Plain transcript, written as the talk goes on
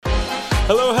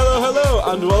Hello, hello,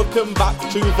 hello, and welcome back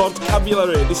to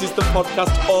Vodcabulary. This is the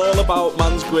podcast all about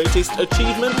man's greatest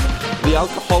achievement, the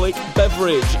alcoholic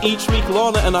beverage. Each week,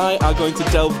 Lorna and I are going to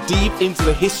delve deep into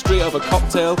the history of a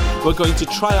cocktail. We're going to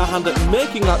try our hand at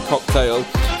making that cocktail,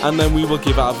 and then we will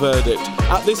give our verdict.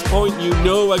 At this point, you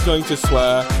know we're going to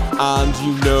swear, and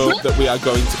you know that we are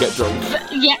going to get drunk.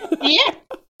 Yeah.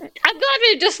 I'm glad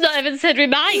we just not even said we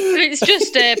might. It's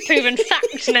just a proven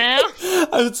fact now.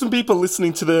 I had some people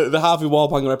listening to the Harvey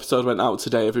Wallbanger episode went out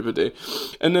today, everybody.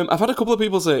 And I've had a couple of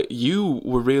people say, you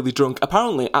were really drunk.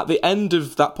 Apparently, at the end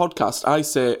of that podcast, I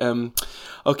say,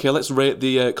 okay, let's rate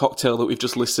the cocktail that we've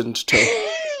just listened to.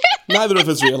 Neither of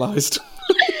us realised.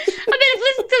 I've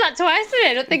listened to that twice today.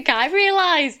 I don't think I've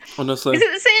realised. Honestly. Is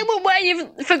it the same one where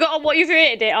you've forgotten what you've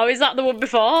rated it, or is that the one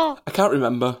before? I can't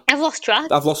remember. I've lost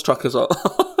track. I've lost track as well.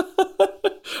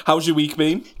 How's your week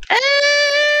been?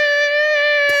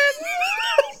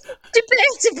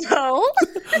 Debatable.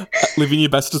 Living your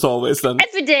best as always, then.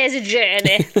 Every day is a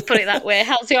journey, put it that way.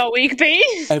 How's your week been?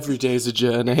 Every day is a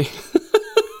journey.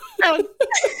 Oh,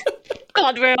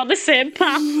 God, we're on the same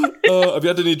path. Have you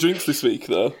had any drinks this week,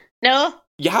 though? No.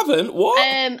 You haven't? What?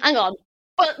 Hang on.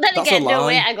 But then That's again, a lie. no,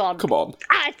 wait, hang on. Come on.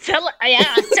 I tell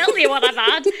you what I've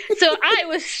had. So I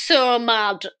was so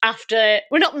mad after.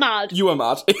 We're not mad. You were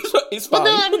mad. It's fine.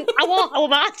 Well, no, I was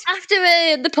mad after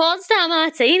the porn star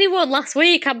Martini one last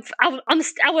week. I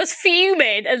was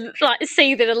fuming and like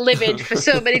seething and livid for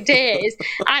so many days.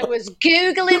 I was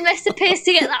googling recipes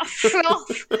to get that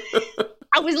froth.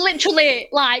 I was literally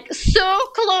like so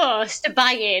close to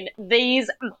buying these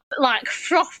like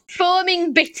froth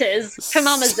foaming bitters from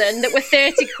Amazon that were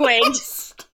 30 quid.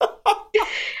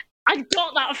 I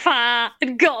got that far.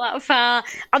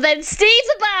 And then Steve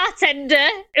the bartender,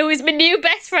 who is my new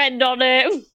best friend on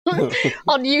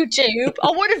on YouTube,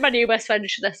 or one of my new best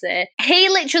friends, should I say, he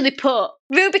literally put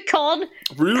Rubicon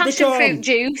passion fruit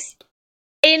juice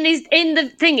in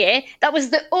the thingy. That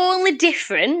was the only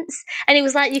difference. And he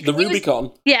was like, you can use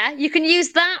Rubicon. Yeah, you can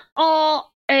use that or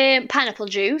pineapple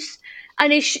juice.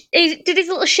 And he did his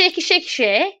little shaky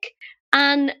shake,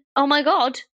 and oh my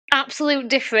God, absolute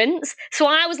difference. So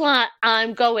I was like,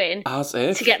 I'm going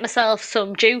to get myself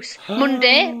some juice.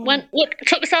 Monday,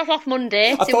 took myself off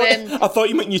Monday. I thought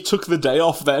you meant you took the day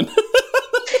off then.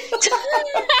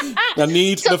 I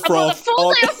need the froth. I got a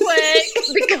full day off work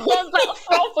because that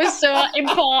froth was so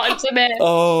important to me.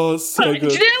 Oh, so good.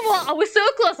 Do you know what? I was so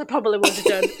close, I probably would have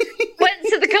done. Went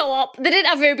to the Co-op. They didn't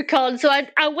have Rubicon, so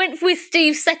I went with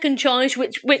Steve's second choice,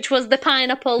 which was the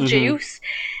pineapple juice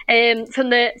from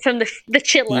the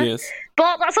chiller. Yes.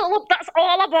 But that's all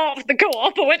I bought from the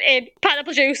Co-op. I went in,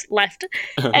 pineapple juice, left.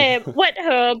 Went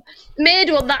home,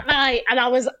 made one that night, and I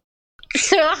was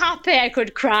so happy I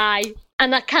could cry.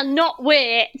 And I cannot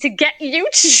wait to get you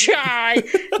to try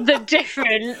the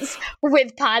difference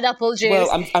with pineapple juice.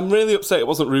 Well, I'm really upset it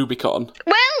wasn't Rubicon.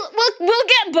 Well, we'll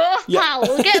get both, pal.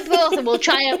 We'll get both, and we'll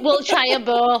try them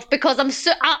both because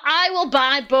I will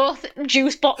buy both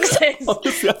juice boxes.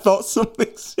 Honestly, I thought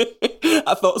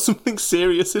something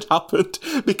serious had happened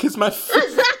because my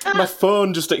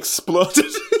phone just exploded.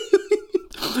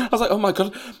 I was like, oh my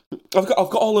God, I've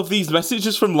got all of these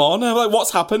messages from Lorna. I'm like,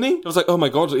 what's happening? I was like, oh my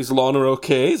God, is Lorna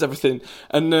okay? Is everything?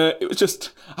 And it was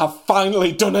just, I've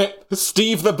finally done it.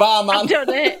 Steve the barman. I've done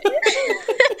it.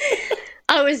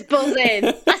 I was buzzing.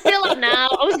 I still am now.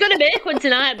 I was going to make one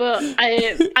tonight, but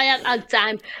I hadn't had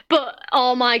time. But,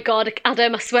 oh my God,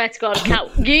 Adam, I swear to God,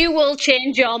 you will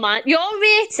change your mind. Your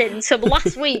ratings from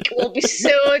last week will be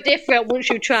so different once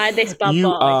you try this bad boy.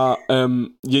 You are,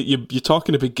 you're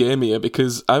talking a big game here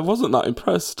because I wasn't that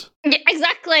impressed. Yeah,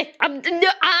 exactly. I'm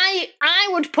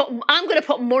going to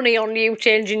put money on you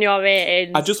changing your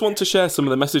ratings. I just want to share some of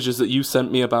the messages that you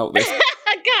sent me about this.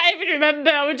 I can't even remember.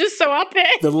 I was just so happy.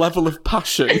 The level of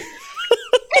passion.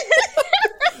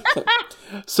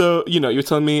 So, you're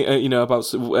telling me,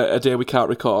 about a day we can't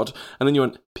record, and then you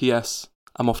went, P.S.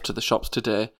 I'm off to the shops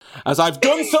today, as I've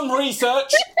done some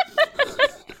research,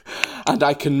 and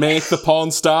I can make the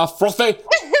porn star frothy.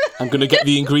 I'm going to get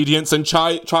the ingredients and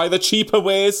try the cheaper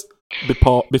ways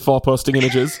before posting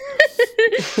images.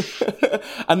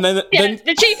 And then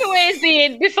the cheaper ways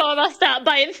being before I start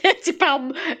buying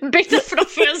 £30 bitter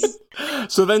frothers.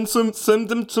 So then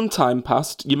some time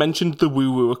passed. You mentioned the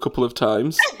woo-woo a couple of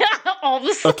times.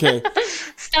 Obviously. Okay.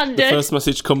 Standard. The first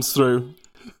message comes through.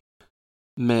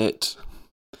 Mate.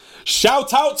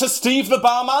 Shout out to Steve the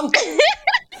barman.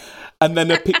 And then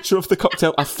a picture of the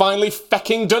cocktail. I finally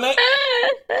fecking done it.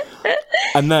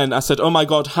 And then I said, oh my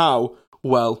God, how?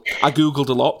 Well, I Googled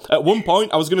a lot. At one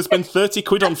point, I was going to spend 30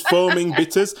 quid on foaming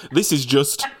bitters. This is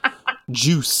just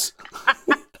juice.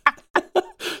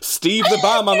 Steve the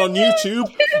Barman on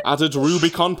YouTube added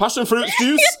Rubicon passion fruit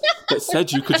juice that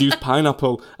said you could use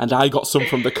pineapple, and I got some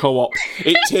from the co-op.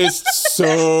 It tastes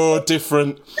so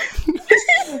different.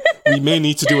 We may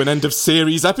need to do an end of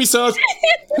series episode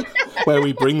where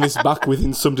we bring this back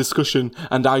within some discussion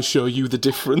and I show you the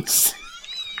difference.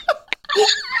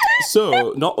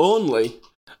 So, not only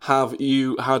have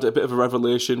you had a bit of a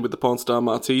revelation with the Porn Star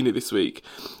Martini this week,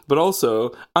 but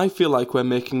also I feel like we're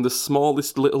making the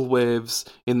smallest little waves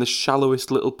in the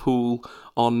shallowest little pool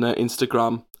on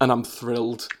Instagram, and I'm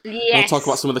thrilled. Yes. We'll talk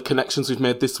about some of the connections we've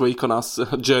made this week on our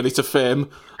journey to fame.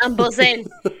 I'm buzzing.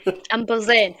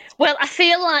 Well, I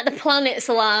feel like the planet's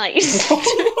aligned.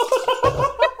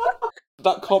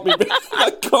 That caught me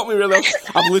really.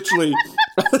 I've literally,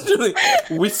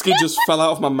 whiskey just fell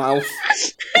out of my mouth.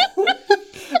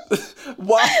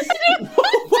 Why?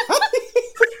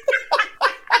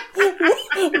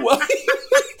 Why?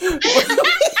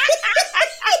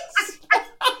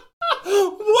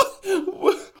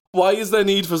 Why is there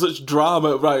need for such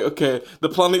drama? Right, okay, the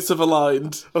planets have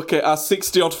aligned. Okay, our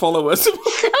 60-odd followers. I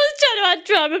was trying to add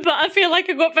drama, but I feel like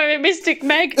I got very Mystic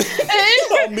Meg.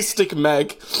 Oh, Mystic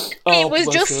Meg. Oh, it was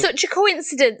just such a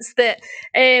coincidence that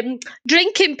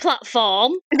Drinking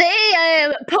Platform,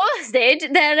 they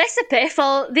posted their recipe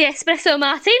for the espresso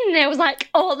martini, and I was like,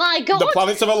 oh my god. The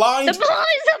planets have aligned. The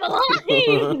planets have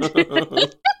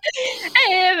aligned.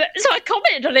 So I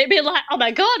commented on it, being like, oh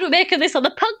my god, we're making this on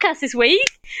the podcast this week.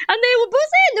 And they were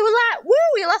buzzing. They were like, woo,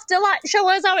 you'll have to show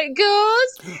us how it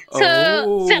goes.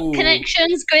 So felt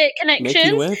connections, great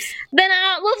connections. Then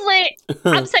our lovely,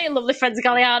 I'm saying lovely friends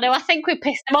Galliano, I think we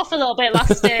pissed them off a little bit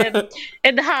last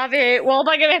in the Harvey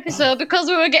Wallbanger episode because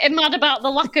we were getting mad about the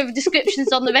lack of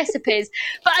descriptions on the recipes.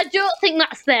 But I don't think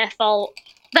that's their fault.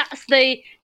 That's the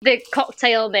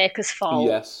cocktail maker's fault.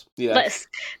 Yes.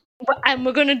 And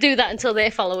we're going to do that until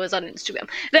they follow us on Instagram.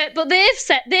 But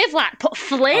they've put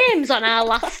flames on our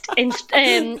last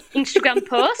Instagram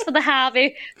post for the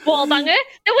Harvey Wallbanger that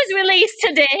was released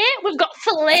today. We've got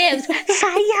flames. Fire!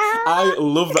 I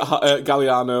love that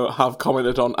Galliano have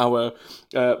commented on our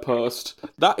post.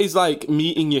 That is like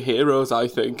meeting your heroes, I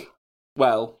think.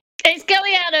 Well, it's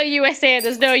Galliano USA,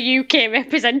 there's no UK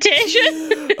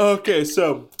representation. Okay,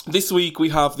 so this week we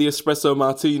have the espresso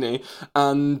martini,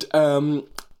 and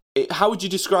how would you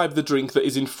describe the drink that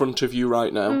is in front of you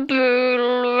right now?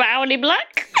 Brownie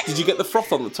black. Did you get the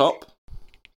froth on the top?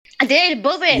 I did,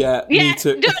 buzzing. Yeah, me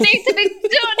too. Don't need to be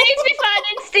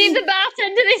finding Steve the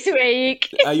bartender this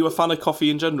week. Are you a fan of coffee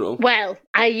in general? Well,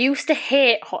 I used to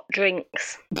hate hot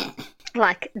drinks.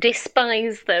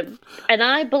 Despise them. And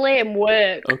I blame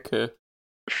work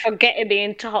for getting me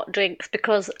into hot drinks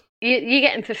because you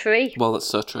get them for free. Well, that's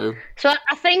so true. So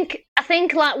I think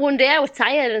one day I was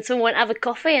tired and someone went have a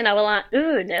coffee and I was like,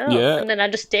 ooh, no. Yeah. And then I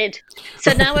just did.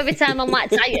 So now every time I'm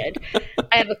tired,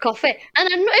 I have a coffee.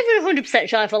 And I'm not even 100%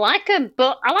 sure if I like them,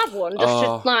 but I'll have one just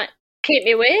to keep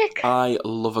me awake. I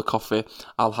love a coffee.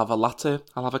 I'll have a latte,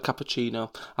 I'll have a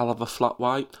cappuccino, I'll have a flat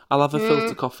white, I'll have a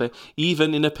filter coffee.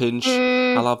 Even in a pinch,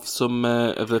 I'll have some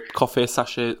of the coffee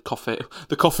sachet.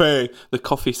 The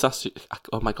coffee sachet.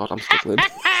 Oh my god, I'm struggling.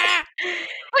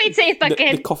 Put your teeth back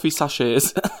in. The coffee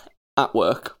sachets at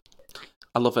work.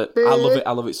 I love it. I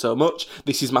love it so much.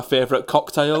 This is my favourite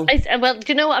cocktail. Well, do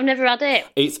you know what? I've never had it.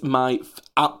 It's my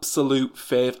absolute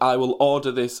fave. I will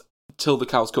order this till the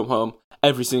cows come home.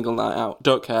 Every single night out.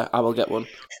 Don't care. I will get one.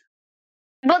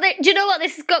 But do you know what?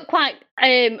 This has got quite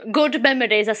good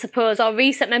memories, I suppose, or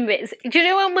recent memories. Do you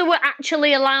know when we were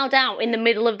actually allowed out in the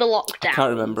middle of the lockdown? I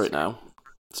can't remember it now.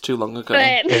 It's too long ago.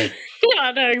 Yeah,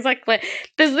 I know, exactly.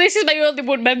 This is my only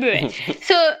one memory.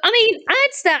 So, I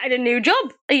had started a new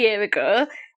job a year ago.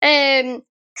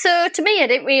 So, to me, I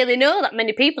didn't really know that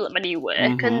many people at my new work.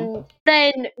 Mm-hmm. And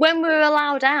then when we were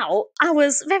allowed out, I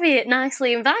was very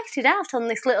nicely invited out on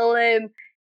this little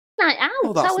night out.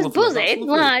 Oh, so I was buzzing.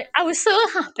 I was so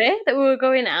happy that we were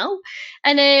going out.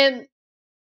 And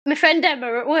my friend Emma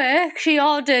at work, she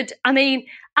ordered,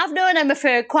 I've known Emma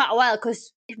for quite a while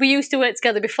because we used to work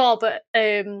together before, but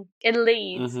in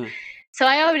Leeds. Mm-hmm. So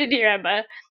I ordered her Emma,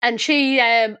 and she,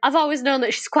 I've always known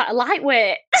that she's quite a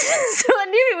lightweight, so I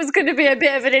knew it was going to be a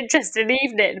bit of an interesting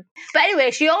evening. But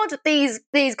anyway, she ordered these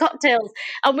cocktails,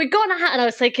 and we'd gone out, and I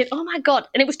was thinking, oh my god,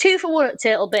 and it was 2 for 1 at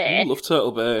Turtle Bay. I love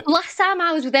Turtle Bay. Last time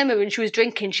I was with Emma and she was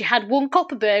drinking, she had 1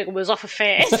 Copperberg and was off her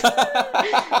face.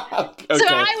 Okay.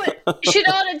 So she'd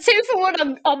ordered 2 for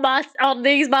 1 on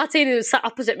these martinis, sat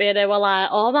opposite me, and they were like,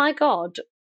 oh my god,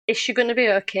 is she going to be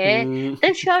okay?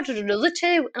 Then she ordered another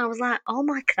 2, and I was like, oh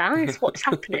my Christ, what's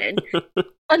happening?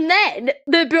 And then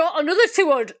they brought another 2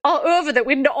 over that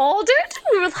we'd not ordered.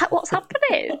 We were like, what's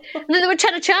happening? And then they were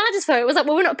trying to charge us for it. It was like,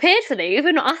 well, we're not paid for these.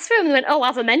 We're not asked for them. And they went, oh,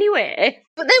 have them anyway.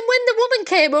 But then when the woman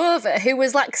came over, who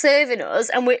was like serving us,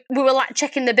 and we were like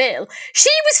checking the bill, she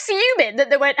was fuming that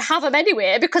they went, have them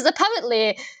anyway, because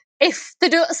apparently, if they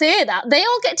don't say that, they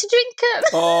all get to drink them.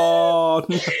 Oh,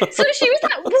 no. So she was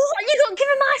like, what? You don't give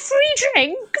them my free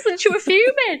drinks? And she was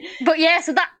fuming. But yeah,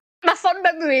 so that, my fond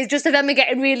memory is just of Emma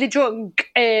getting really drunk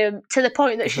to the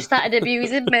point that she started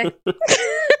abusing me.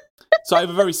 So I have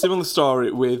a very similar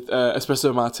story with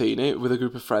Espresso Martini with a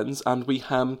group of friends, and we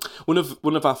one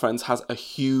of our friends has a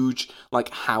huge like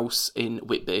house in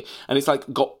Whitby, and it's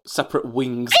like got separate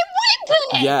wings. In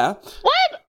Whitby? Yeah. What?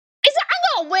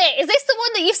 Hang on, wait, is this the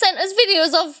one that you've sent us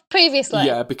videos of previously?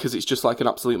 Yeah, because it's just like an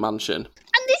absolute mansion.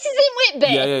 And this is in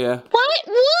Whitby? Yeah.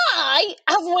 Why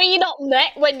have we not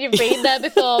met when you've been there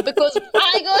before? Because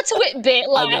I go to Whitby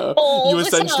like all you the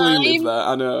essentially time. live there,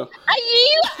 I know. Are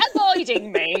you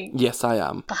avoiding me? Yes, I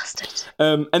am. Bastard.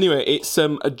 Anyway, it's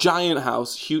a giant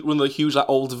house, one of the huge like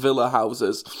old villa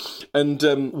houses, and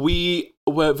we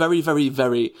were very, very,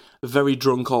 very, very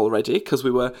drunk already because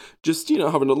we were just,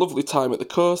 having a lovely time at the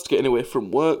coast, getting away from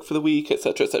work for the week,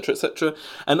 etc., etc., etc.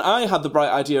 And I had the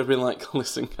bright idea of being like,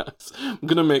 listen, guys, I'm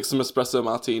going to make some espresso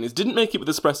martinis. Didn't make it with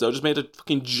espresso, just made a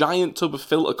fucking giant tub of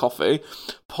filter coffee,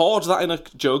 poured that in a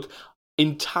jug,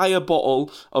 entire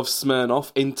bottle of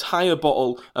Smirnoff, entire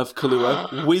bottle of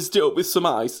Kahlua, whizzed it up with some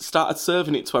ice, started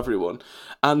serving it to everyone.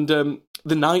 And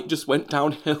the night just went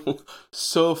downhill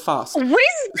so fast. Hang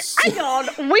on,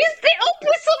 whizzed it up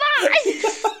with some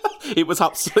ice? It was an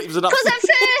absolute... Because at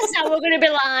first I was going to be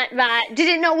like, right, did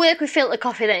it not work with filter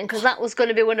coffee then? Because that was going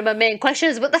to be one of my main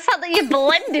questions. But the fact that you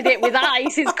blended it with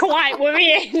ice is quite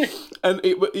worrying. And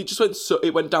it just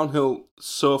went downhill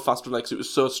so fast from there because it was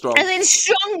so strong. As in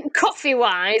strong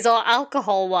coffee-wise or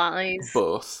alcohol-wise?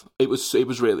 Both. It was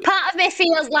really... Part of me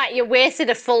feels like you wasted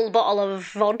a full bottle of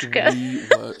vodka. We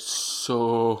were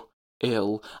so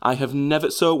ill. I have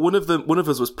never... So one of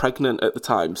us was pregnant at the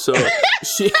time. So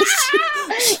she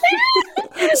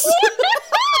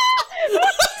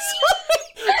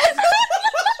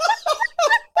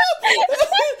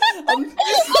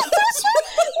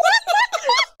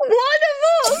One of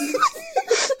us,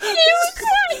 you were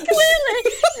quite clearly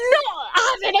not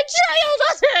having a child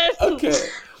at home. Okay.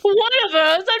 One of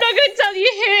us, I'm not going to tell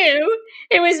you who,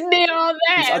 it was me or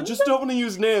them. I just don't want to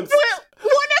use names. Well,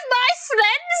 one of my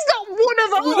friends, not one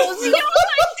of us. You're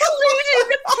not including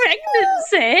the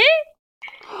pregnancy.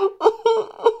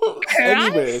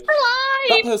 Anyway,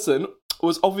 that person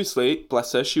was obviously,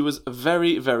 bless her, she was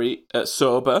very, very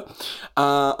sober.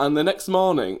 And the next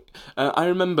morning, I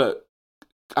remember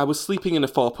I was sleeping in a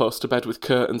 4-poster bed with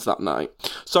curtains that night.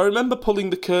 So I remember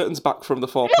pulling the curtains back from the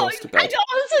 4-poster bed.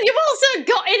 You've also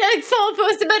got in a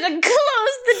 4-poster bed and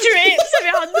closed the drapes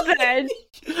around the bed.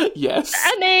 Yes.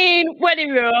 I mean,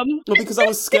 wedding room. Well, because I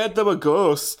was scared there were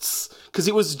ghosts. Because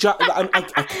it was...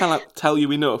 I cannot tell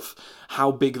you enough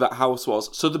how big that house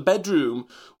was. So the bedroom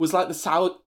was like the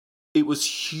south... It was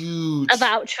huge. I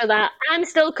vouch for that. I'm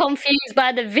still confused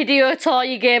by the video tour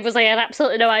you gave us. I had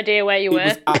absolutely no idea where you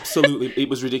were. It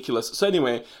was ridiculous. So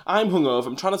anyway, I'm hungover.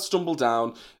 I'm trying to stumble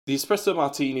down. The espresso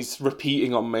martini's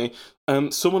repeating on me.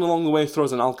 Someone along the way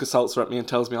throws an Alka-Seltzer at me and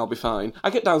tells me I'll be fine. I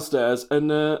get downstairs and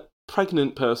a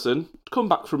pregnant person come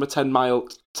back from a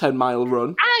 10-mile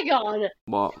run. Hang on.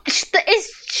 What? Is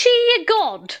she a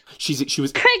god? She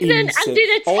was pregnant insane. And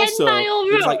did a 10-mile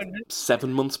run. It was like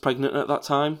 7 months pregnant at that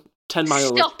time. 10 miles.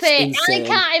 Stop it! Insane. I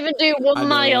can't even do 1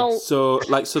 mile. So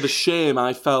the shame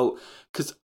I felt,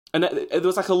 because there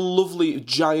was like a lovely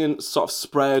giant sort of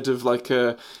spread of like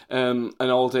an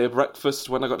all day breakfast.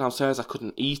 When I got downstairs, I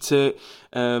couldn't eat it.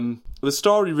 The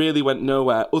story really went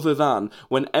nowhere other than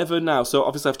whenever now. So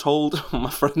obviously I've told my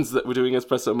friends that we're doing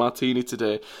espresso martini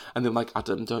today, and they're like,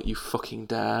 Adam, don't you fucking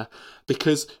dare,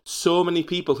 because so many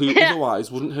people who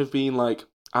otherwise wouldn't have been like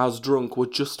as drunk were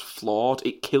just floored.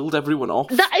 It killed everyone off.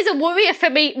 That is a worry for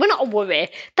me. Well, not a worry.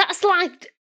 That's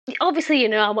like, obviously you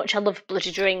know how much I love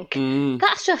bloody drink.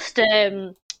 That's just, do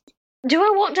I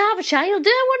want to have a child? Do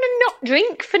I want to not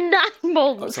drink for 9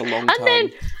 months? That's a long time. And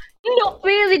then not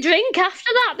really drink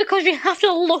after that because you have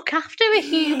to look after a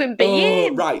human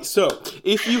being. Right, so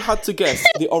if you had to guess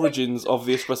the origins of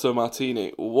the espresso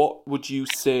martini, what would you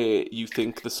say you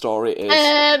think the story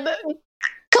is?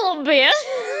 Colombia.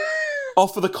 Oh,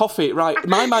 for the coffee, right.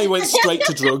 My mind went straight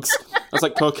to drugs. I was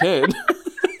like, cocaine. No, for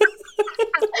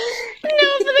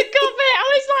the coffee. I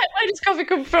was like, where does coffee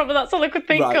come from? And that's all I could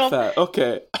think of. Right, fair.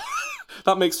 Okay.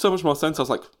 That makes so much more sense. I was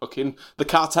like, fucking the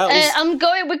cartels. I'm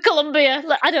going with Colombia.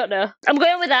 Like, I don't know. I'm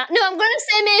going with that. No, I'm going to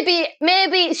say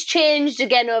maybe it's changed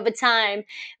again over time.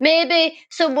 Maybe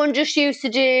someone just used to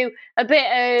do a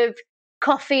bit of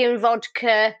coffee and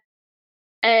vodka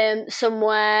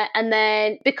somewhere, and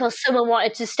then because someone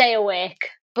wanted to stay awake,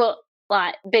 but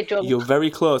like be drunk. You're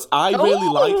very close. I really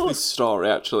like this story,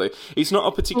 actually. It's not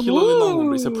a particularly long one,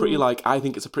 but it's a pretty, like, I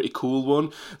think it's a pretty cool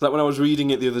one. Like, when I was reading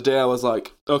it the other day, I was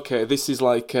like, okay, this is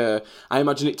like, I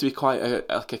imagine it to be quite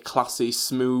a classy,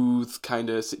 smooth kind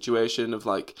of situation of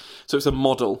like, so it's a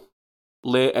model,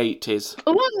 late 80s.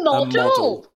 Oh, a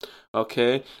model.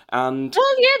 Okay, and...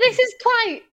 Well, yeah, this is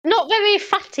quite, not very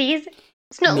fatty, is it?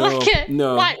 It's not like a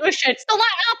White Russian. It's not like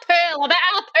our Pearl. I bet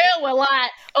our Pearl were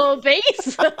like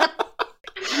obese.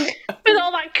 With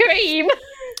all that cream.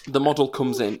 The model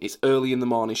comes in. It's early in the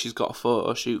morning. She's got a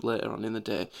photo shoot later on in the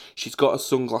day. She's got her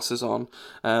sunglasses on.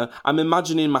 I'm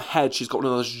imagining in my head she's got one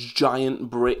of those giant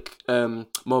brick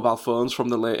mobile phones from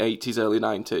the late 80s, early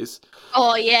 90s.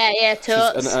 Oh, yeah,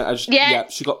 totes.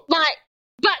 She got... Like,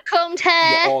 back-combed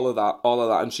hair. Yeah, all of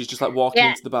that. And she's just like walking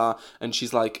into the bar, and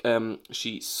she's like,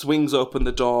 she swings open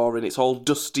the door, and it's all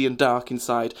dusty and dark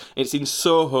inside. It's in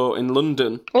Soho in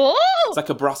London. Oh! It's like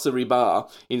a brasserie bar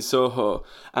in Soho.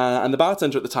 And the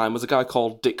bartender at the time was a guy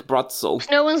called Dick Bradsell.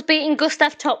 No one's beaten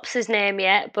Gustav Tops's name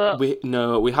yet, but... We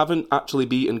haven't actually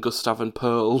beaten Gustav and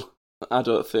Pearl, I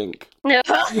don't think. No,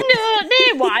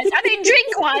 name-wise. I mean,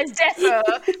 drink-wise, defo.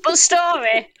 But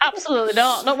story, absolutely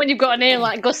not. Not when you've got a name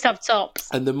like Gustav Tops.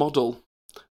 And the model,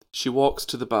 she walks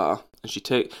to the bar,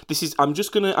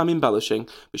 and I'm embellishing,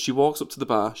 but she walks up to the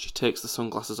bar, she takes the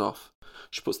sunglasses off,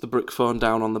 she puts the brick phone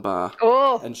down on the bar,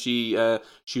 and she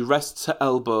rests her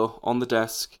elbow on the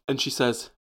desk, and she says,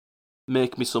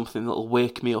 "Make me something that'll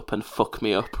wake me up and fuck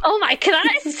me up." Oh my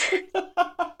Christ!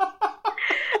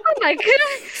 Oh my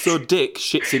God. So Dick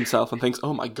shits himself and thinks,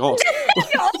 oh my God.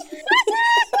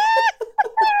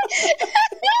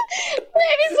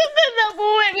 Maybe something that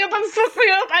will wake me up and fuck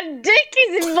me up, and Dick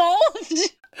is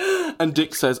involved. And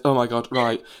Dick says, oh my God,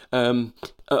 right,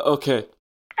 okay.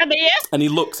 I'm here. And he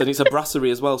looks, and it's a brasserie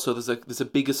as well, so there's a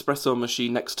big espresso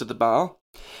machine next to the bar.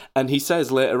 And he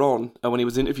says later on, when he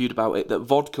was interviewed about it, that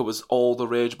vodka was all the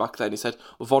rage back then. He said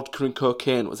vodka and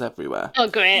cocaine was everywhere. Oh,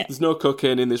 great. There's no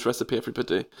cocaine in this recipe,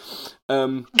 everybody.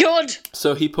 Good.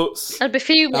 So he puts... I'd be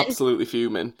fuming. Absolutely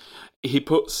fuming. He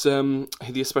puts the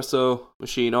espresso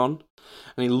machine on,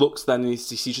 and he looks then, and he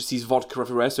just sees vodka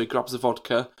everywhere, so he grabs the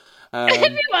vodka.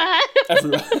 Everywhere.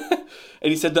 And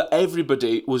he said that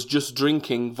everybody was just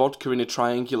drinking vodka in a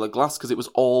triangular glass because it was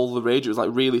all the rage. It was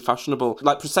like really fashionable.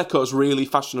 Like Prosecco's really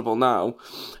fashionable now,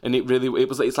 and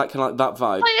it's like kind of like that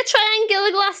vibe. Like a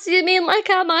triangular glass? Do you mean like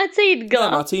our martini glass?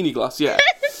 Yeah, martini glass. Yeah.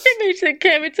 The image that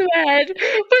came into my head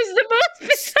was the most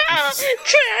bizarre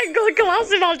triangular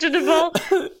glass imaginable.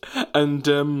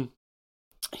 And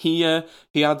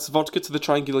he adds vodka to the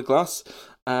triangular glass.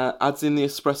 Adds in the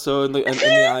espresso and the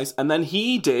ice, and then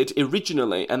he did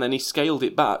originally, and then he scaled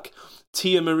it back,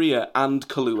 Tia Maria and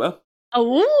Kahlua.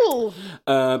 Oh!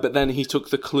 But then he took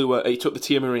the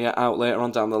Tia Maria out later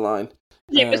on down the line.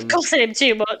 It was costing him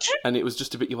too much. And it was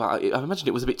just a bit, I imagine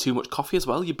it was a bit too much coffee as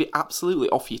well. You'd be absolutely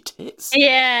off your tits.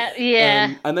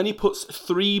 Yeah. And then he puts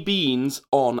 3 beans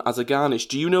on as a garnish.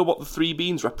 Do you know what the 3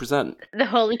 beans represent? The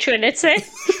Holy Trinity.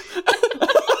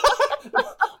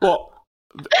 What?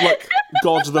 Like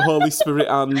God, the Holy Spirit,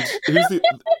 and who's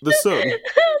the Son?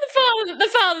 the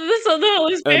Father, the Son, the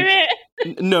Holy Spirit.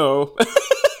 No.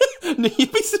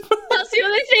 You'd be surprised. That's the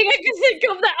only thing I can think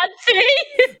of that I'd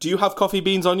say. Do you have coffee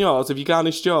beans on yours? Have you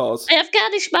garnished yours? I have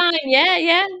garnished mine,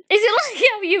 yeah. Is it like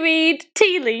how you read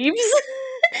tea leaves?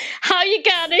 How you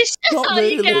garnish? Not how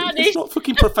really. You garnish? It's not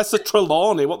fucking Professor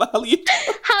Trelawney. What the hell are you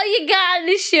doing? How you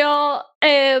garnish your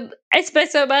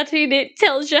espresso martini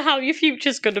tells you how your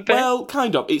future's going to be. Well,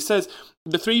 kind of. It says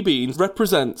the 3 beans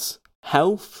represents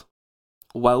health,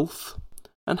 wealth,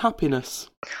 and happiness.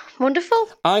 Wonderful.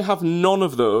 I have none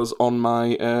of those on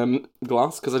my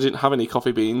glass because I didn't have any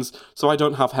coffee beans, so I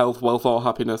don't have health, wealth, or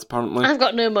happiness, apparently. I've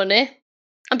got no money.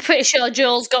 I'm pretty sure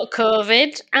Joel's got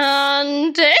COVID,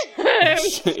 and...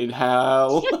 Shit in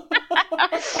hell.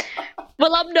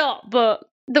 Well, I'm not, but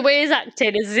the way he's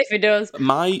acting is as if he does.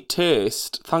 My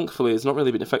taste, thankfully, has not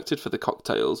really been affected for the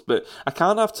cocktails, but I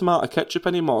can't have tomato ketchup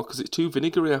anymore because it's too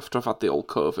vinegary after I've had the old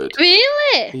COVID.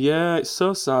 Really? Yeah, it's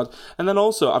so sad. And then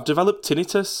also, I've developed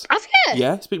tinnitus. Have you?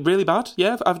 Yeah, it's been really bad.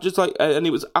 Yeah, I've just and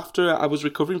it was after I was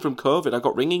recovering from COVID, I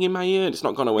got ringing in my ear and it's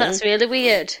not gone away. That's really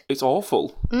weird. It's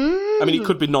awful. I mean, it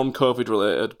could be non-COVID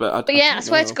related, but I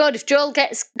swear to God, if Joel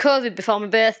gets COVID before my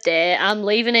birthday, I'm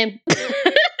leaving him.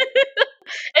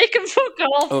 He can fuck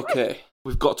off. Okay.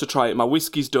 We've got to try it. My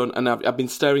whiskey's done, and I've been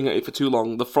staring at it for too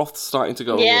long. The froth's starting to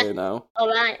go away now. All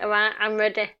right, I'm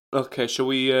ready. Okay, shall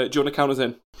we? Do you want to count us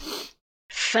in?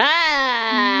 5,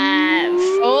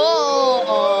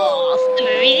 4,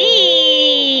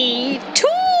 3, 2,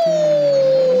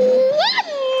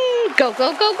 1. Go,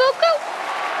 go, go, go, go.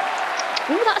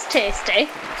 Ooh, that's tasty.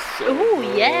 Ooh,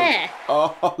 yeah.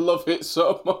 Oh, I love it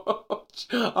so much.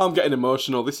 I'm getting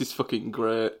emotional. This is fucking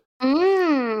great.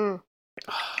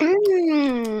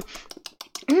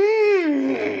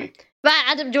 Right,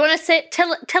 Adam, do you want to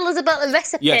tell us about the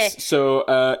recipe? Yes, so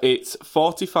it's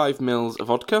 45 mils of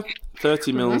vodka,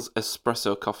 30 mils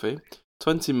espresso coffee,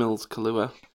 20 mils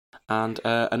Kahlua, and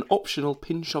an optional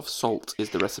pinch of salt is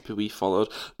the recipe we followed.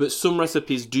 But some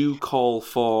recipes do call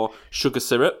for sugar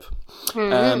syrup.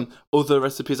 Other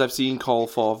recipes I've seen call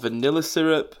for vanilla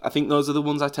syrup. I think those are the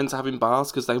ones I tend to have in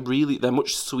bars because they're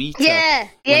much sweeter. Yeah.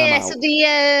 So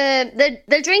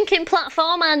the drinking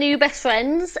platform, our new best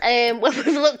friends, when we've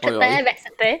looked at their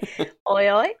recipe,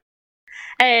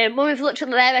 when we've looked at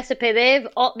their recipe,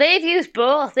 they've used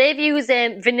both. They've used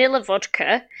vanilla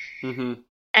vodka.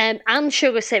 And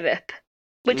sugar syrup,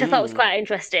 which I thought was quite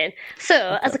interesting.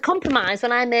 So, as a compromise,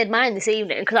 when I made mine this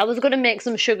evening, because I was going to make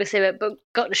some sugar syrup but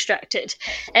got distracted,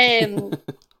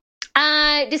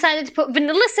 I decided to put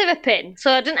vanilla syrup in.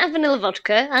 So I didn't have vanilla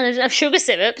vodka and I didn't have sugar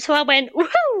syrup, so I went,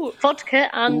 woohoo,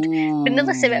 vodka and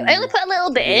vanilla syrup. I only put a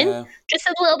little bit in, just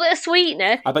a little bit of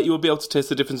sweetener. I bet you will be able to taste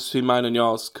the difference between mine and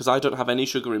yours, because I don't have any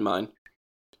sugar in mine.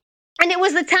 And it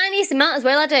was the tiniest amount as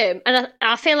well, I do. And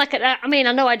I feel like, I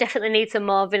know I definitely need some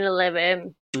more vanilla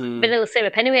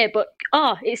syrup anyway, but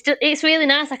it's really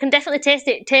nice. I can definitely taste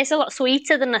it. It tastes a lot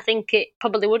sweeter than I think it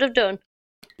probably would have done.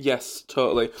 Yes,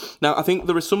 totally. Now, I think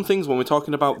there are some things when we're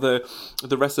talking about the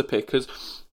recipe, because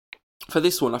for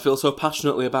this one, I feel so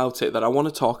passionately about it that I want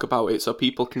to talk about it so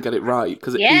people can get it right,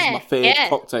 because it is my favourite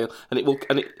cocktail,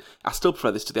 and I still prefer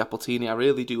this to the Appletini. I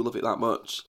really do love it that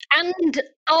much. And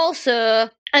also,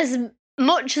 as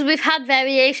much as we've had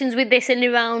variations with this in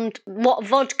around what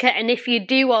vodka and if you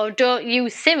do or don't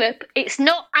use syrup, it's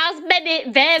not as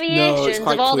many variations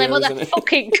of all them other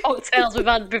fucking cocktails we've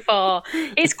had before.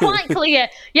 It's quite clear.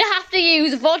 You have to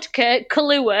use vodka,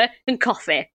 Kahlua, and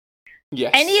coffee.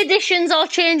 Yes. Any additions or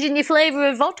changing your flavour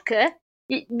of vodka,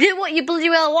 you do what you bloody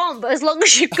well want, but as long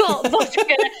as you've got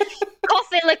vodka,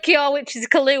 coffee liqueur, which is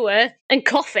Kahlua, and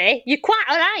coffee, you're quite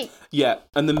alright. Yeah,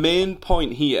 and the main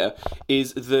point here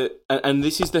is that, and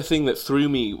this is the thing that threw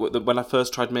me when I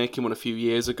first tried making one a few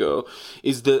years ago,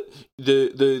 is that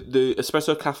the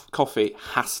espresso coffee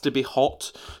has to be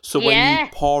hot. So when you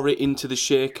pour it into the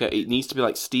shaker, it needs to be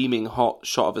like steaming hot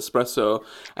shot of espresso,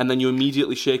 and then you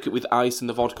immediately shake it with ice and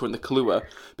the vodka and the Kahlua,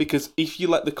 because if you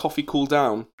let the coffee cool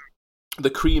down, the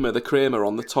creamer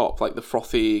on the top, like the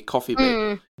frothy coffee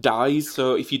bit, dies.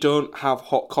 So if you don't have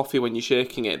hot coffee when you're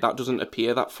shaking it, that doesn't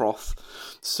appear, that froth.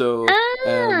 So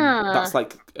that's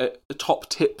like a top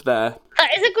tip there. That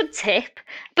is a good tip.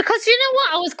 Because you know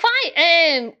what? I was quite...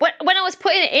 when I was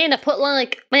putting it in, I put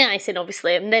like my ice in,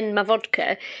 obviously, and then my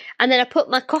vodka, and then I put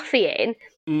my coffee in,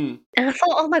 and I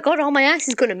thought, oh my God, all my ice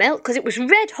is going to melt, because it was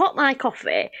red hot, my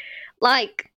coffee.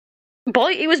 Like...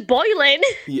 it was boiling.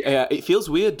 Yeah, it feels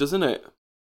weird, doesn't it?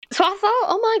 So I thought,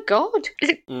 oh my God, is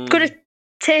it going to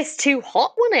taste too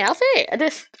hot when I have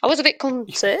it? I was a bit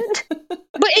concerned.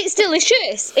 But it's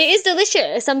delicious. It is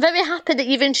delicious. I'm very happy that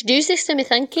you've introduced this to me.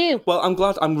 Thank you. Well,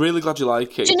 I'm really glad you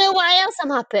like it. Do you know why else I'm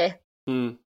happy?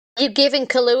 You're giving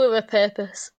Kahlua a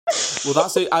purpose. Well,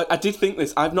 that's it. I did think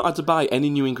this. I've not had to buy any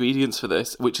new ingredients for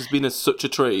this, which has been such a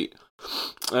treat.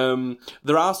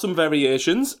 There are some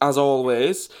variations, as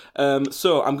always.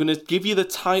 So I'm going to give you the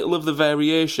title of the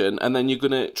variation, and then you're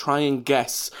going to try and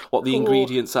guess what the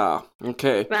ingredients are.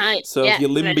 Okay? Right. So if you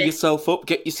limber yourself up,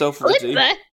 get yourself ready.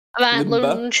 Limber? Right,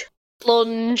 lunge.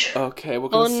 Okay, we're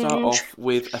going to start off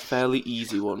with a fairly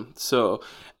easy one. So,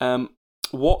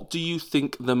 what do you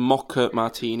think the mocha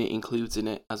martini includes in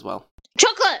it as well?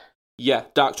 Chocolate! Yeah,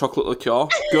 dark chocolate liqueur.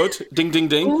 Good. Ding, ding,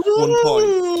 ding. Ooh. 1 point.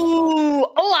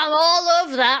 Oh, I'm all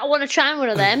over that. I want to try one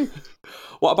of them.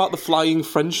 What about the Flying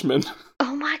Frenchman?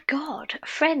 Oh my God,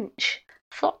 French.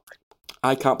 Fuck.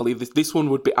 I can't believe this. This one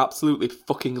would be absolutely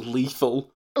fucking lethal.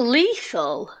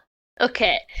 Lethal?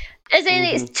 Okay. As in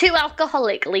it's too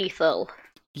alcoholic lethal?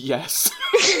 Yes.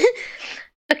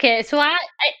 Okay, so my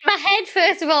head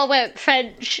first of all went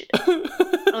French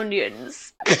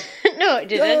onions. No, it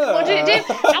didn't. What did it do?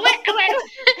 I went,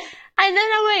 and then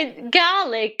I went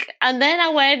garlic, and then I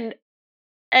went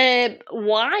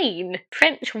wine.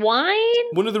 French wine?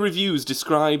 One of the reviews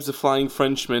describes a Flying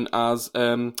Frenchman as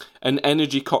an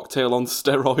energy cocktail on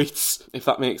steroids, if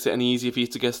that makes it any easier for you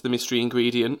to guess the mystery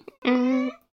ingredient.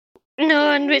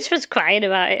 No, and Rich was crying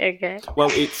about it again.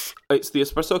 Well, it's the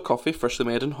espresso coffee, freshly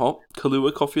made and hot,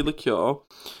 Kahlua coffee liqueur,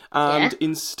 and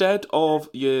instead of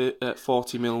your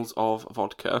 40 mils of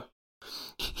vodka,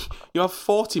 you have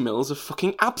 40 mils of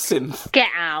fucking absinthe. Get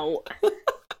out.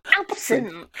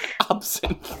 Absinthe.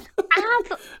 Absinthe.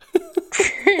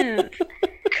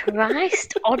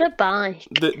 Christ on a bike.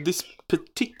 This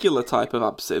particular type of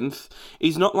absinthe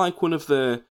is not like one of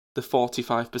the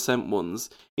 45% ones.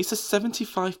 It's a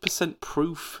 75%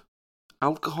 proof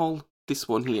alcohol, this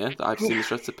one here, that I've seen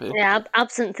this recipe. Yeah,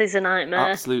 absinthe is a nightmare.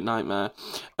 Absolute nightmare.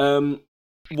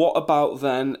 What about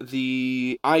then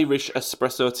the Irish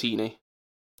espresso-tini?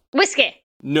 Whiskey.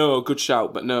 No, good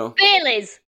shout, but no.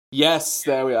 Baileys. Yes,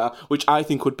 there we are, which I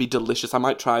think would be delicious. I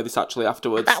might try this actually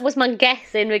afterwards. That was my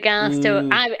guess in regards to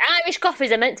Irish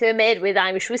coffees are meant to be made with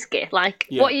Irish whiskey. Like,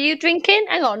 what are you drinking?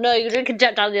 Hang on, no, you're drinking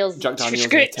Jack Daniels. Jack Daniels.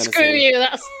 Screw you,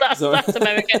 that's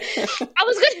American. I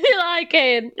was going to be like,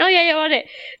 oh yeah, you're on it.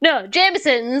 No,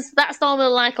 Jameson's, that's normally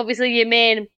like, obviously, your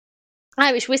main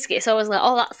Irish whiskey. So I was like,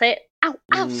 oh, that's it. Ow,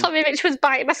 sorry, Richmond's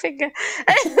biting my finger.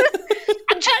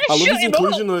 I'm trying to shut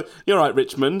him up. You're right,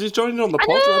 Richmond. He's joining on the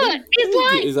pod. I know, he's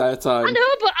like... his airtime. I know,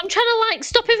 but I'm trying to, like,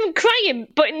 stop him from crying,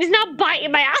 but he's now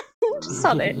biting my hand.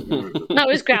 Sorry. No,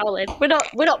 he's growling. We're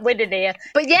not winning here.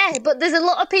 But yeah, but there's a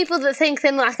lot of people that think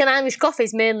then, like, an Irish coffee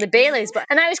is mainly Baileys, but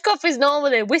an Irish coffee is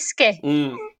normally whiskey.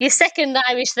 Your second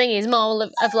Irish thing is more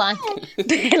of like,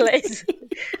 Baileys.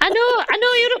 I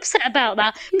know you're upset about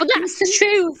that, but that's the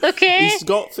truth, okay?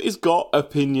 He's got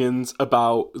opinions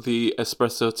about the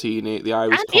espresso-tini, the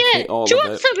Irish coffee, all of it. Do you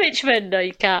want some, Richmond? No,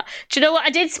 you can't. Do you know what I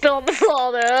did spill on the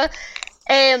floor, though?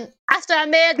 After I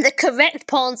made the correct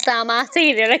porn star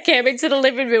martini, and I came into the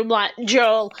living room like,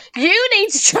 Joel, you need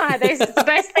to try this. It's the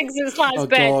best thing since sliced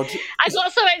bread. God. I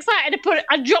got so excited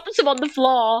I dropped some on the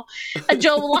floor, and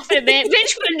Joel was laughing at me.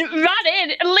 Richmond ran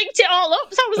in and linked it all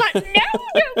up, so I was like, no,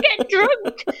 don't get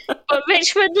drunk. But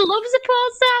Richmond loves a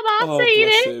porn star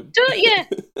martini, don't you?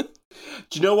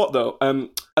 Do you know what, though?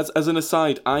 As an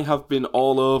aside, I have been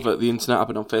all over the internet. I've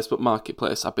been on Facebook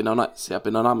Marketplace, I've been on Etsy, I've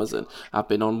been on Amazon, I've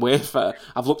been on Wayfair.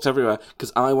 I've looked everywhere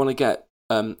because I want to get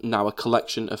now a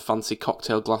collection of fancy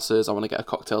cocktail glasses. I want to get a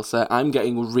cocktail set. I'm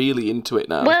getting really into it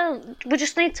now. Well, we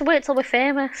just need to wait till we're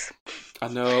famous. I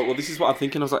know. Well, this is what I'm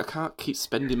thinking. I was like, I can't keep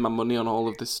spending my money on all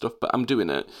of this stuff, but I'm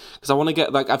doing it because I want to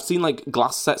get, like, I've seen, like,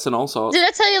 glass sets and all sorts. Did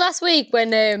I tell you last week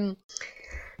when...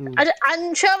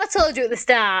 I'm sure I told you at the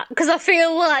start, because I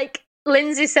feel like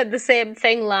Lindsay said the same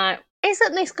thing, like,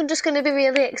 isn't this just going to be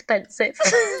really expensive?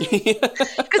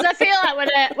 Because I feel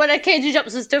like when I came to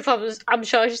shops and stuff, I'm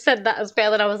sure she said that as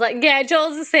well, and I was like, yeah,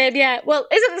 Joel's the same, yeah. Well,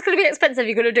 isn't this going to be expensive?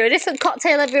 You're going to do a different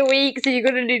cocktail every week, so you're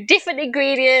going to do different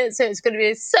ingredients, so it's going to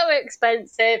be so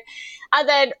expensive. And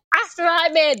then after I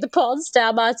made the porn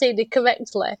star martini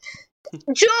correctly,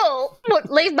 Joel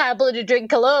wouldn't leave my bloody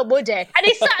drink alone, would he? And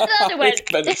he sat down and went,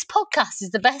 this podcast is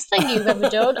the best thing you've ever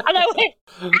done. And I went,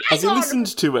 has he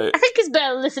listened to it? I think he's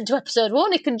better listen to episode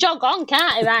 1. He can jog on,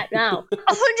 can't he, right now?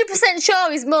 100%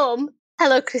 sure his mum,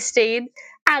 hello Christine,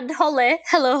 and Holly,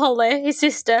 hello Holly, his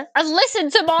sister, has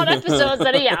listened to more episodes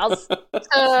than he has.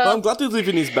 Well, I'm glad he's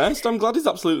living his best. I'm glad he's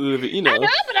absolutely living, you know. I know,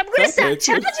 but I'm going to start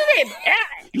charging him.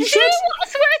 You know what? I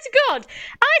swear to God,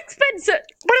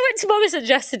 when I went to Morrison's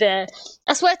yesterday,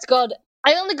 I swear to God,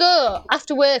 I only go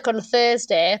after work on a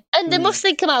Thursday, and they must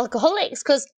think I'm alcoholics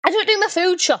because I don't do my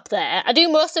food shop there.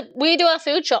 We do our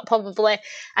food shop probably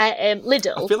at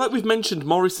Lidl. I feel like we've mentioned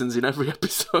Morrison's in every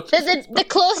episode. The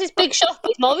closest big shop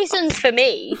is Morrison's for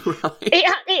me. Right.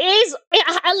 It is.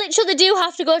 I literally do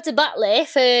have to go to Batley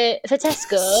for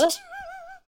Tesco.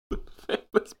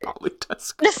 famous Batley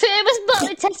Tesco. The famous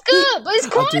Batley Tesco, but it's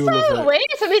quite far away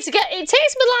for me to get. It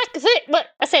takes me like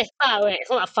I say far away. It's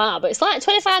not that far, but it's like a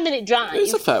 25-minute drive.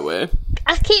 It's a fair way.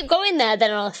 I keep going there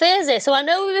then on a Thursday, so I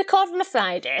know we record on a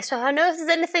Friday, so I know if there's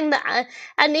anything that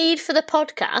I need for the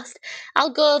podcast,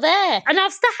 I'll go there. And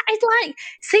I've started like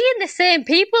seeing the same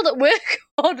people that work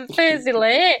on a Thursday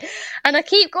late, and I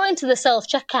keep going to the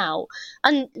self-checkout.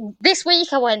 And this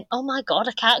week I went, oh my God,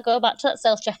 I can't go back to that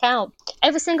self-checkout.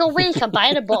 Every single week I'm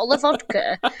buying a bottle of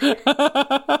vodka.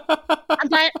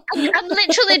 I'm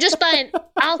literally just buying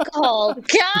alcohol,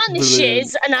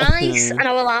 garnishes, and ice. And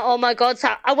I was like, oh my God.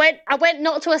 So I went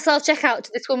not to a self-checkout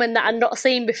to this woman that I'd not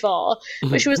seen before,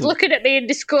 but she was looking at me in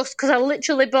disgust because I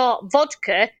literally bought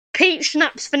vodka, peach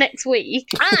schnapps for next week,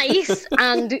 ice,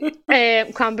 and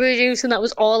cranberry juice, and that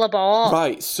was all I bought.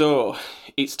 Right, so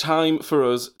it's time for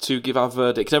us to give our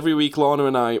verdict. Every week, Lorna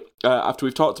and I, after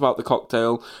we've talked about the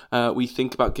cocktail, we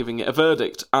think about giving it a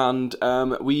verdict. And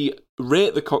we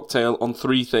rate the cocktail on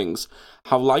 3 things.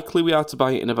 How likely we are to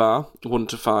buy it in a bar, 1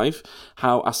 to 5.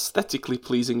 How aesthetically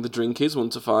pleasing the drink is, 1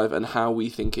 to 5. And how we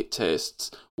think it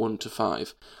tastes, 1 to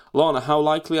 5. Lorna, how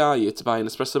likely are you to buy an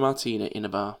espresso martini in a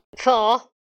bar? 4.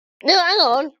 No, hang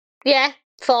on. Yeah,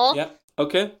 4. Yeah,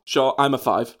 okay, sure. I'm a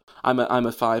 5. I'm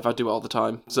a 5. I do it all the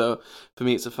time. So for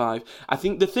me, it's a 5. I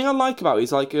think the thing I like about it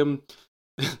is like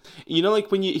you know, like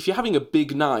if you're having a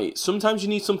big night, sometimes you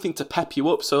need something to pep you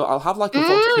up. So I'll have like a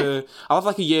vodka, I'll have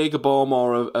like a Jaeger bomb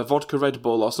or a vodka Red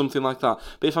Bull or something like that.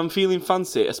 But if I'm feeling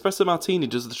fancy, espresso martini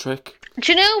does the trick.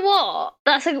 Do you know what?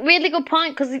 That's a really good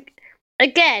point because,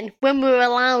 again, when we were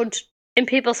allowed in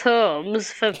people's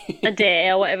homes for a day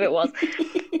or whatever it was,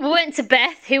 we went to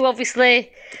Beth, who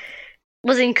obviously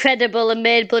was incredible and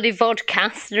made bloody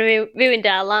vodcast and ruined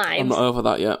our lives. I'm not over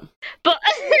that yet. But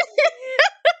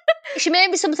she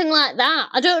made me something like that.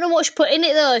 I don't know what she put in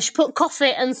it though. She put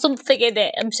coffee and something in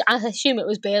it. I assume it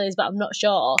was Bailey's, but I'm not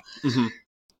sure. Mm-hmm.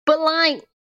 But like,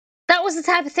 that was the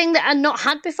type of thing that I'd not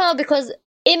had before because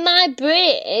in my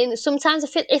brain, sometimes I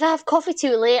feel if I have coffee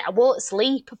too late, I won't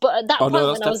sleep. But at that point,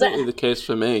 that's definitely the case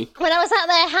for me. When I was at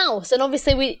their house, and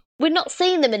obviously we'd not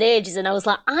seen them in ages, and I was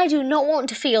like, I do not want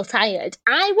to feel tired.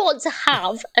 I want to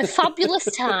have a fabulous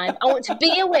time. I want to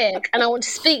be awake, and I want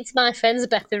to speak to my friends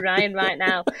Beth and Ryan right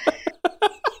now.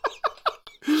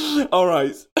 All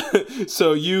right.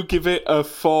 So you give it a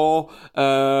 4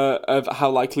 of how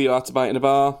likely you are to buy it in a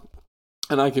bar.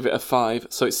 And I give it a 5,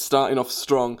 so it's starting off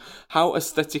strong. How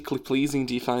aesthetically pleasing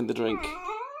do you find the drink?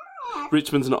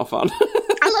 Richmond's not a fan.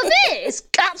 I love it. It's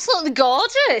absolutely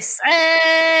gorgeous.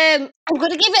 I'm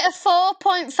going to give it a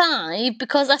 4.5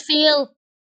 because I feel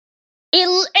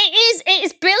it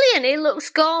is brilliant. It looks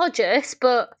gorgeous,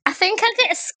 but I think I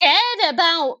get scared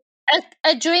about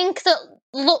a drink that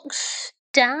looks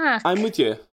dark. I'm with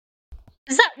you.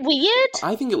 Is that weird?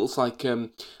 I think it looks like a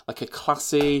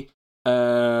classy,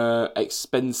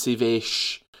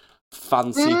 expensive-ish,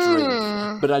 fancy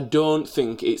drink, but I don't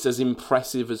think it's as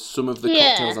impressive as some of the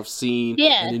cocktails I've seen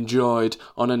and enjoyed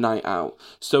on a night out.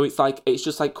 So it's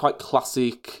just like quite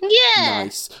classic,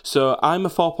 nice. So I'm a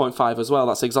 4.5 as well.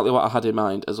 That's exactly what I had in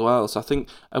mind as well. So I think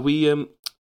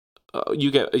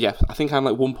you get I think I'm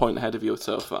like 1 point ahead of you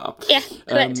so far. Yeah,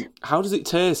 correct. How does it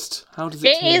taste?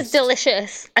 It is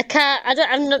delicious.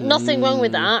 I'm nothing wrong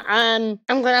with that. I'm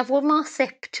gonna have one more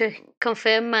sip to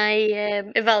confirm my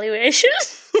evaluation.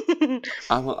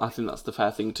 I think that's the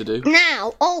fair thing to do.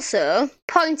 Now, also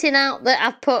pointing out that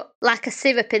I've put like a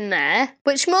syrup in there,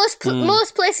 which most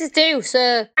places do.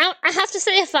 So I have to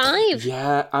say a 5.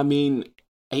 Yeah, I mean,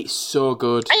 it's so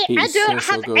good. I don't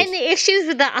have any issues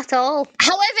with that at all.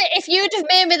 However, if you'd have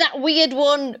made me that weird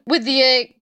one with your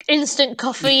instant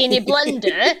coffee in your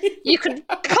blender, you could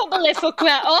probably fuck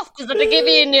right off because I'd be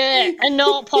giving you a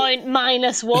 0 point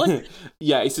 -1.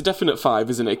 Yeah, it's a definite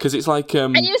 5, isn't it? Because it's like... Are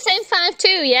you saying 5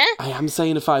 too, yeah? I am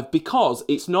saying a 5 because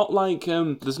it's not like...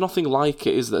 there's nothing like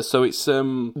it, is there? So it's...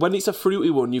 when it's a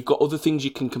fruity one, you've got other things you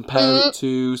can compare it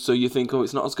to, so you think, oh,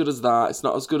 it's not as good as that, it's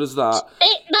not as good as that.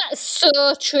 That's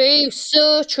so true,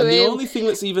 so true. And the only thing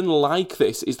that's even like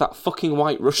this is that fucking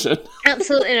White Russian.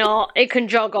 Absolutely not. It can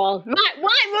jog on.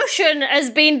 White Russian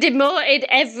has been demoted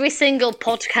every single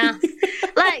podcast.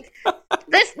 Like,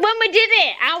 when we did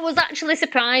it, I was actually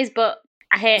surprised, but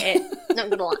I hate it. Not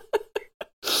gonna lie.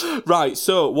 Right,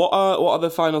 so what are the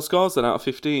final scores then out of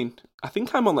 15? I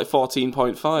think I'm on like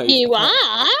 14.5. You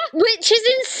are? Which is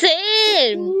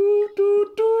insane.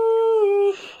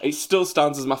 It still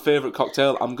stands as my favourite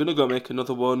cocktail. I'm going to go make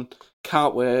another one.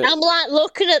 Can't wait. I'm like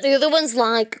looking at the other ones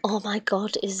like, oh my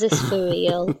God, is this for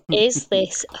real? Is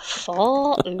this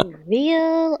for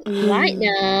real right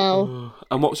now?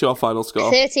 And what's your final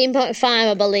score? 13.5,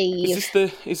 I believe.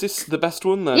 Is this the best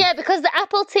one then? Yeah, because the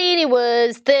Appletini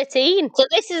was 13. So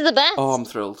this is the best. Oh, I'm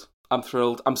thrilled.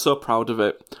 I'm so proud of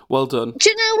it. Well done. Do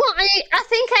you know what? I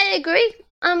think I agree.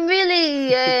 I'm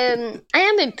really, I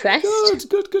am impressed.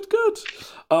 Good.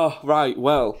 Oh, right,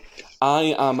 well,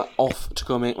 I am off to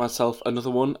go make myself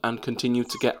another one and continue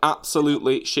to get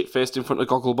absolutely shit-faced in front of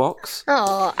Gogglebox.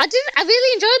 Oh, I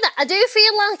really enjoyed that. I do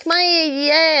feel like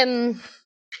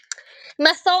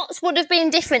my thoughts would have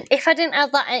been different if I didn't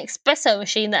have that espresso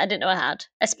machine that I didn't know I had.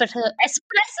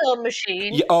 Espresso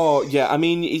machine. Yeah, I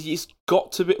mean, it's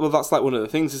got to be, well, that's like one of the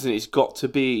things, isn't it? It's got to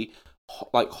be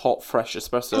like hot, fresh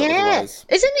espresso. Yeah, otherwise,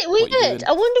 isn't it weird?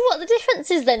 I wonder what the difference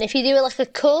is then if you do like a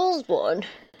cold one.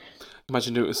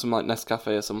 Imagine doing it with some like Nescafe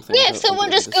or something. Yeah, if someone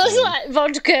just goes like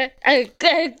vodka, a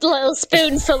little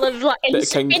spoonful of like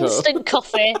instant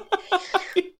coffee.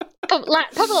 Probably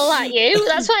like you.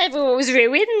 That's why everyone was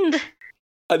ruined.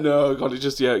 I know, God, it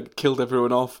just, killed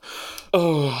everyone off.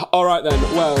 Oh, all right then.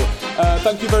 Well,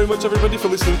 thank you very much, everybody, for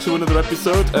listening to another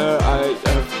episode. I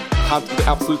have had the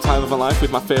absolute time of my life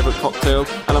with my favourite cocktail,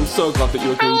 and I'm so glad that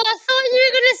you agreed. Oh, I thought you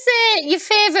were going to say your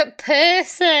favourite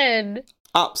person.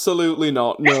 Absolutely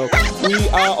not, no. We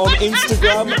are on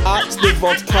Instagram at The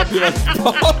Vodcabulary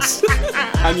Pod,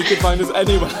 and you can find us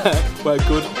anywhere where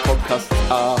good podcasts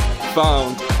are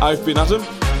found. I've been Adam.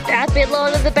 I've been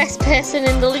Lorna, the best person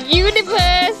in the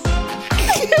universe.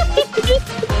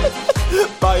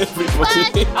 Bye,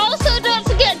 everybody. Also, don't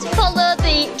forget to follow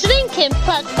the drinking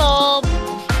platform,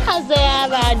 as they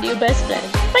are our new best friend.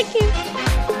 Thank you.